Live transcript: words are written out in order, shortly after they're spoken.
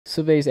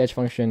Supabase Edge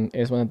Function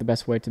is one of the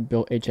best ways to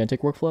build agentic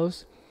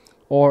workflows,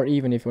 or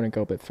even if you want to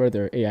go a bit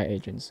further, AI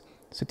agents.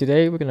 So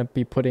today we're going to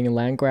be putting a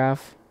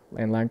LangGraph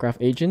and LangGraph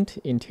Agent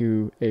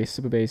into a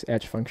Supabase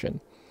Edge Function.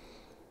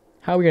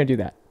 How are we going to do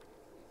that?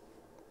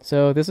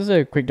 So this is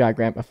a quick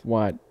diagram of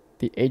what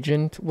the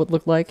agent would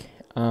look like.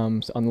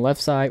 So on the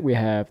left side, we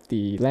have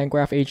the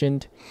LangGraph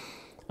Agent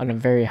on a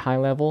very high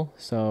level.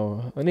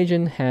 So an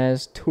agent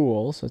has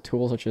tools. So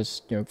tools are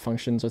just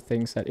functions or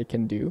things that it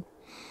can do.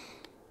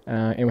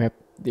 And we're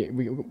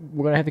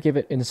going to have to give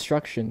it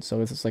instructions. So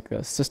this is like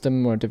the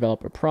system or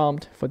developer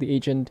prompt for the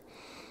agent.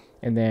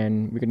 And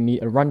then we're going to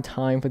need a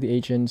runtime for the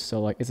agent.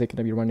 So like, is it going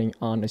to be running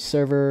on a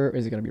server?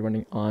 Is it going to be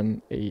running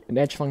on an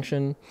edge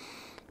function?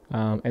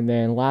 And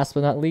then last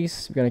but not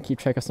least, we're going to keep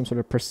track of some sort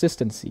of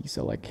persistency.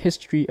 So like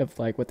history of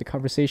like what the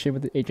conversation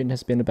with the agent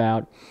has been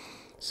about.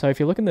 So if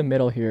you look in the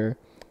middle here,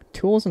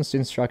 tools and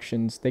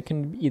instructions, they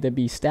can either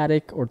be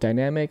static or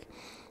dynamic.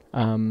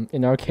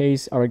 In our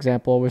case, our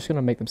example, we're just going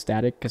to make them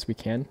static because we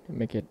can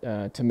make it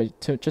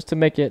just to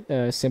make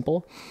it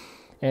simple.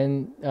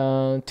 And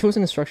tools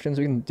and instructions,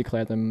 we can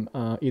declare them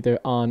either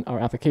on our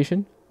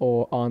application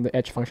or on the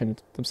edge function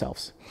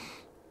themselves.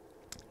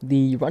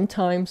 The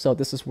runtime, so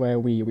this is where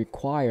we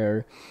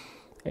require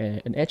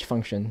an edge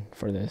function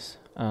for this,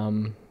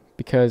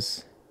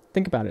 because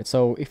think about it.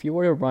 So if you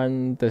were to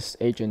run this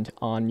agent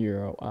on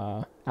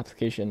your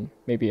application,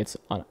 maybe it's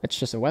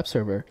just a web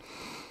server,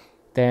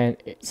 then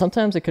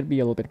sometimes it could be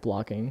a little bit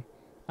blocking.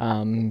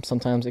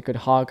 Sometimes it could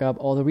hog up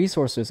all the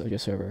resources of your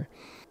server.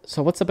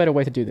 So what's a better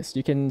way to do this?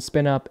 You can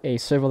spin up a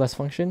serverless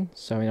function,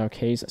 so in our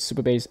case, a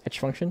Supabase Edge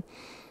function,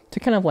 to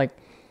kind of like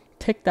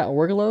take that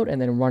workload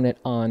and then run it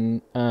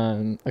on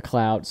a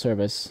cloud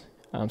service,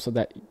 so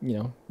that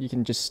you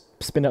can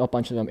just spin up a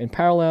bunch of them in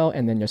parallel,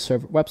 and then your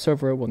web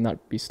server will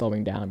not be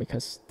slowing down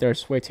because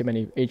there's way too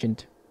many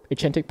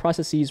agentic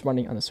processes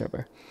running on the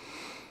server.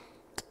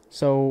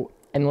 So,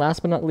 and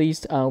last but not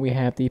least, we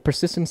have the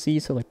persistency,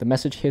 so like the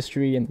message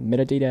history and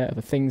metadata of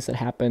the things that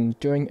happen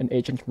during an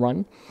agent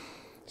run.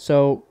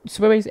 So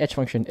Supabase Edge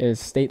function is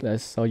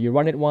stateless, so you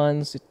run it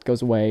once, it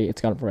goes away,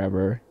 it's gone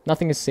forever,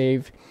 nothing is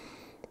saved.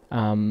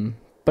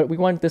 But we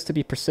want this to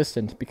be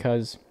persistent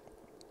because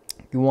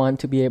you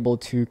want to be able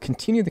to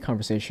continue the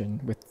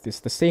conversation with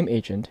the same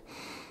agent,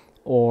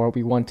 or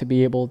we want to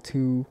be able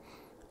to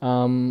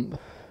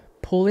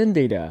pull in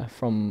data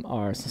from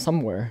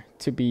somewhere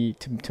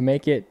to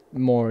make it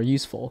more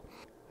useful.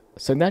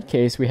 So in that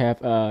case, we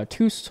have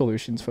two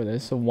solutions for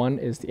this. So one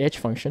is the edge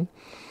function.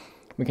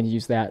 We can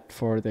use that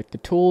for the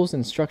tools,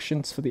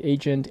 instructions for the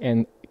agent,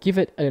 and give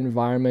it an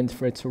environment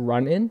for it to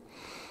run in,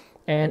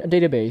 and a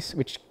database,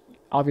 which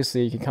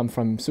obviously can come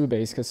from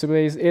Supabase because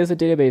Supabase is a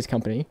database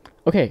company.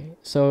 Okay,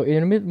 so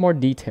in a bit more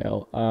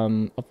detail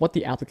of what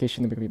the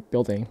application that we're going to be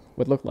building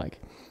would look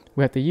like.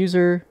 We have the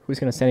user who's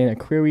going to send in a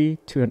query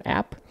to an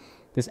app.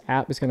 This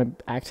app is going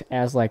to act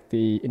as like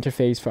the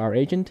interface for our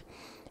agent.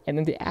 And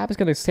then the app is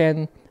going to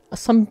send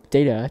some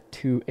data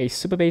to a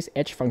Supabase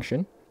Edge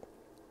function.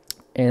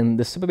 And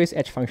the Supabase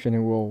Edge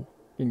function will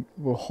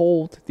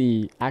hold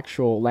the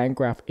actual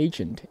LangGraph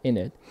agent in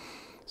it.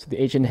 So the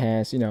agent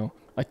has,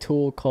 a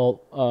tool called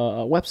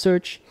web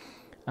search,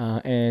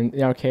 and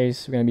in our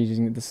case, we're going to be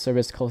using this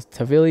service called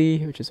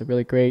Tavili, which is a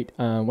really great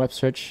web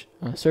search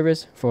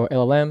service for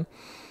LLM.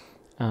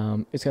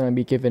 It's going to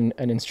be given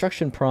an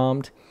instruction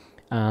prompt.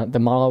 The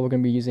model we're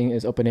going to be using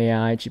is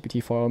OpenAI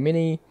GPT-4o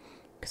Mini,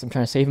 because I'm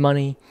trying to save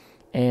money,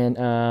 and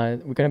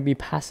we're going to be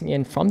passing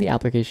in from the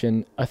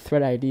application a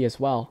thread ID as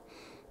well,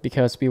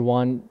 because we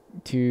want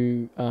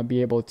to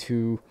be able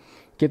to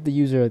give the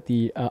user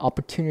the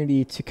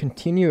opportunity to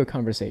continue a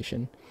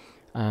conversation.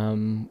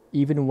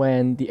 Even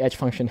when the edge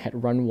function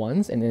had run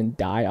once and then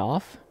die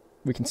off,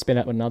 we can spin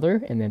up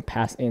another and then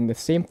pass in the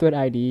same thread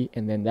ID,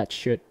 and then that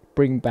should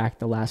bring back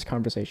the last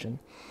conversation.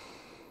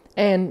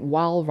 And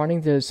while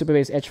running the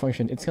Supabase Edge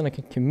function, it's going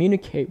to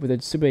communicate with the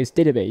Supabase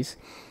database.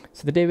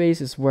 So the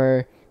database is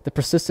where the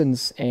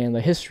persistence and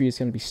the history is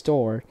going to be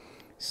stored.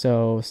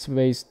 So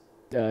Supabase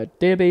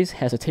database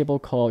has a table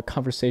called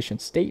conversation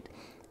state,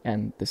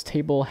 and this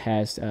table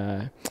has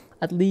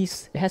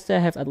it has to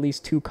have at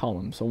least two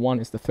columns. So one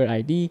is the thread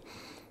ID,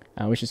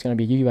 which is going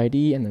to be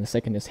UUID, and then the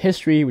second is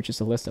history, which is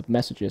a list of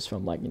messages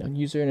from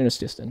user and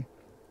assistant.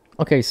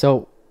 Okay,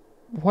 so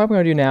what I'm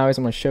going to do now is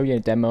I'm going to show you a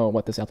demo of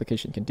what this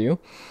application can do,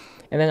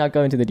 and then I'll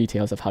go into the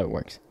details of how it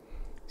works.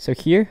 So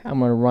here I'm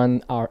going to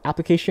run our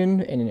application,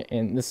 and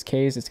in this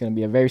case it's going to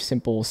be a very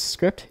simple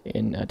script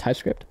in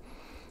TypeScript.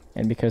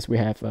 And because we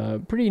have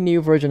a pretty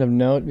new version of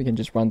Node, we can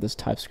just run this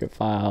TypeScript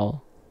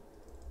file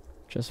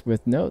just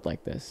with Node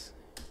like this.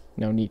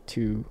 No need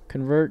to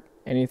convert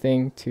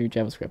anything to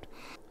JavaScript.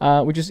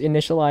 We just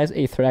initialize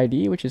a thread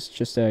ID, which is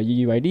just a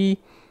UUID,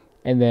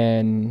 and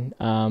then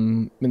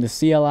in the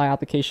CLI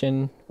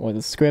application or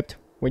the script,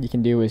 what you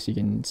can do is you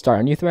can start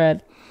a new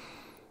thread,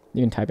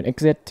 you can type an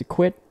exit to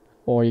quit,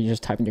 or you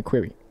just type in your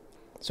query.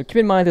 So keep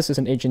in mind this is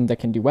an agent that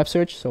can do web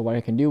search, so what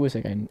I can do is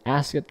I can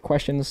ask it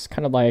questions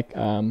kind of like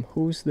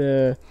who's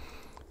the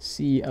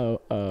CEO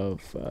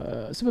of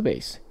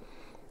Supabase?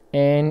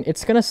 And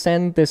it's gonna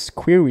send this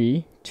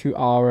query to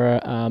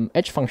our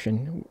Edge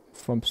function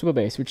from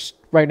Supabase, which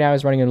right now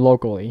is running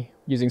locally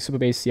using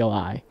Supabase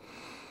CLI.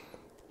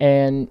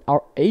 And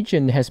our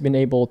agent has been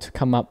able to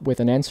come up with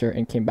an answer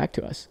and came back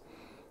to us.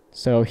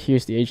 So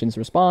here's the agent's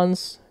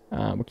response.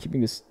 We're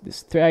keeping this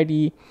thread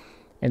ID.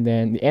 And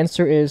then the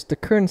answer is the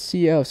current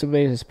CEO of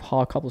Supabase is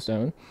Paul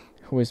Copplestone,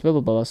 who is blah,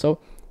 blah, blah. So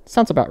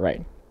sounds about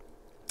right.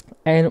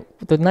 And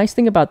the nice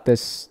thing about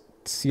this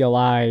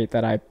CLI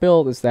that I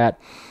built is that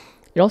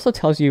it also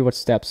tells you what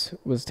steps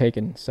was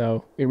taken.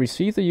 So it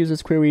received the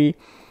user's query.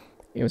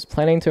 It was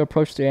planning to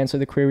approach to answer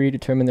the query,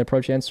 determine the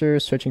approach answer,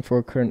 searching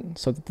for current.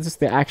 So this is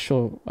the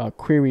actual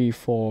query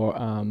for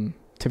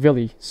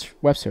Tavili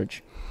web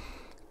search.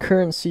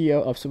 Current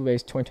CEO of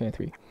Supabase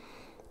 2023.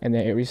 And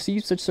then it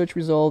received such search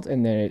result,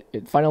 and then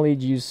it finally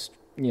used,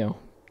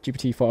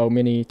 GPT-4o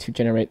Mini to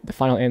generate the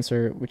final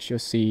answer, which you'll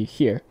see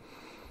here.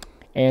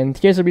 And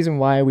here's the reason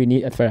why we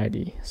need a thread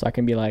ID. So I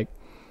can be like,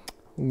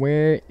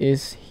 where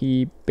is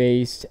he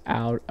based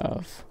out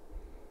of?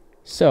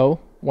 So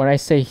when I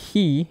say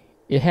he,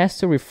 it has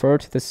to refer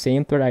to the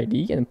same thread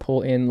ID and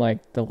pull in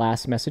like the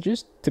last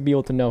messages to be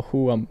able to know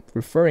who I'm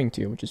referring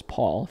to, which is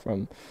Paul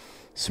from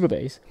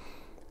Supabase.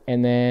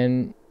 And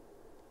then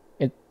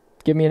it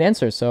give me an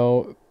answer.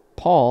 So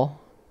Paul,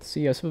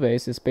 CEO of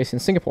Supabase, is based in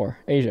Singapore,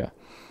 Asia.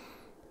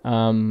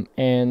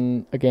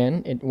 And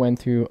again, it went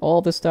through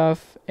all this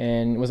stuff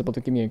and was able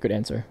to give me a good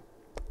answer.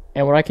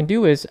 And what I can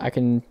do is I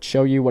can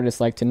show you what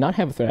it's like to not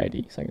have a thread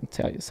ID. So I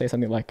can say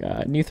something like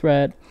a new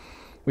thread,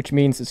 which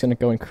means it's going to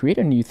go and create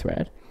a new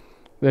thread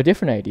with a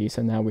different ID.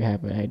 So now we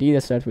have an ID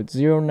that starts with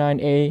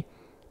 09A,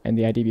 and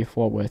the ID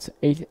before was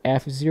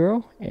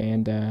 8F0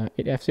 and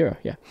 8F0.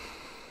 Yeah.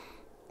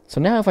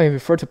 So now if I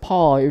refer to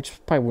Paul, you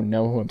probably wouldn't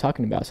know who I'm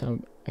talking about. So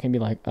I can be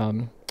like,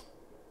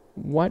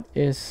 what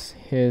is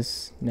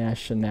his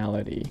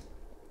nationality?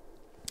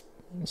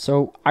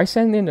 So I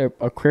send in a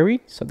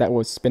query, so that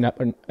will spin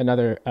up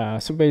another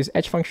Supabase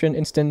Edge function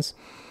instance.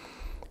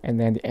 And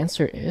then the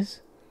answer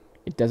is,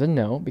 it doesn't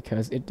know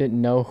because it didn't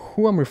know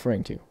who I'm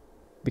referring to,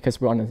 because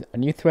we're on a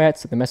new thread,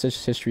 so the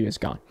message history is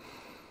gone.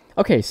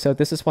 Okay, so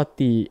this is what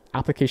the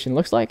application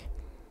looks like.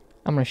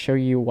 I'm going to show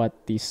you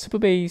what the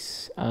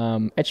Supabase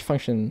Edge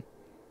function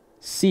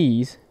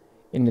sees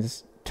in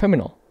this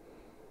terminal.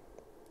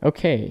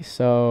 Okay,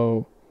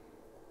 so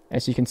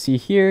as you can see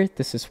here,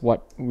 this is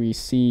what we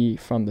see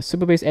from the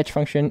Supabase Edge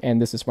function, and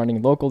this is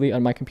running locally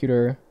on my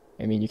computer.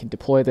 I mean, you can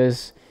deploy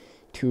this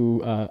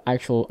to an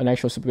actual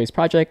Supabase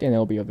project, and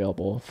it'll be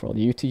available for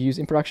you to use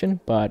in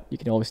production, but you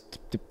can always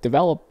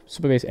develop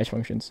Supabase Edge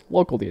functions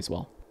locally as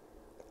well.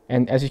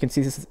 And as you can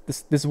see,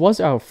 this was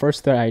our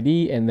first thread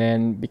ID, and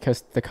then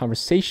because the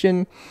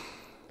conversation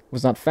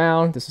was not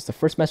found, this is the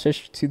first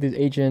message to the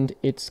agent.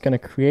 It's going to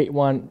create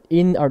one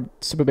in our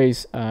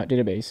Supabase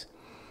database.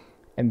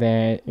 And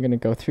then you're going to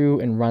go through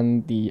and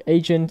run the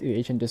agent. The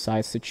agent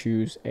decides to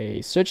choose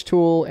a search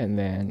tool, and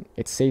then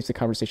it saves the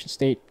conversation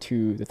state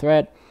to the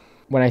thread.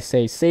 When I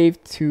say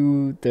save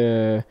to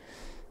the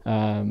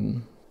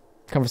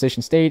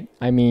conversation state,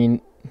 I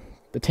mean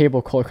the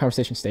table called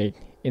conversation state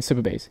in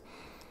Supabase.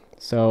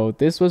 So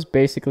this was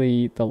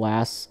basically the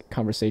last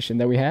conversation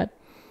that we had.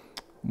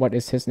 What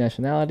is his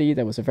nationality?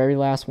 That was the very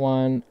last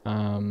one,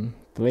 the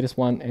latest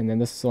one, and then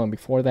this is the one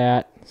before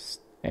that.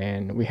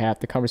 And we have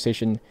the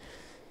conversation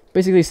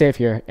basically saved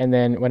here. And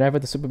then whenever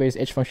the Supabase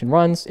Edge function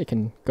runs, it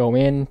can go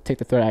in, take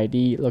the thread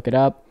ID, look it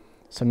up.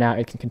 So now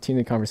it can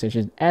continue the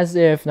conversation as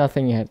if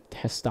nothing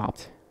has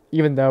stopped,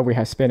 even though we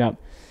have spin up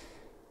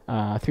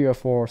 3 or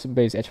 4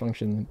 Supabase Edge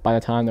functions by the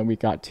time that we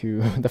got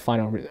to the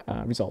final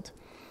result.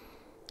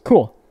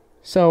 Cool.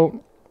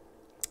 So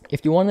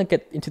if you want to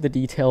get into the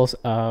details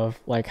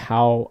of like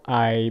how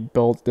I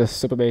built this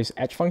Supabase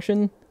Edge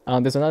function,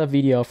 there's another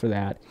video for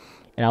that,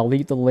 and I'll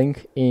leave the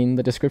link in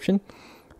the description.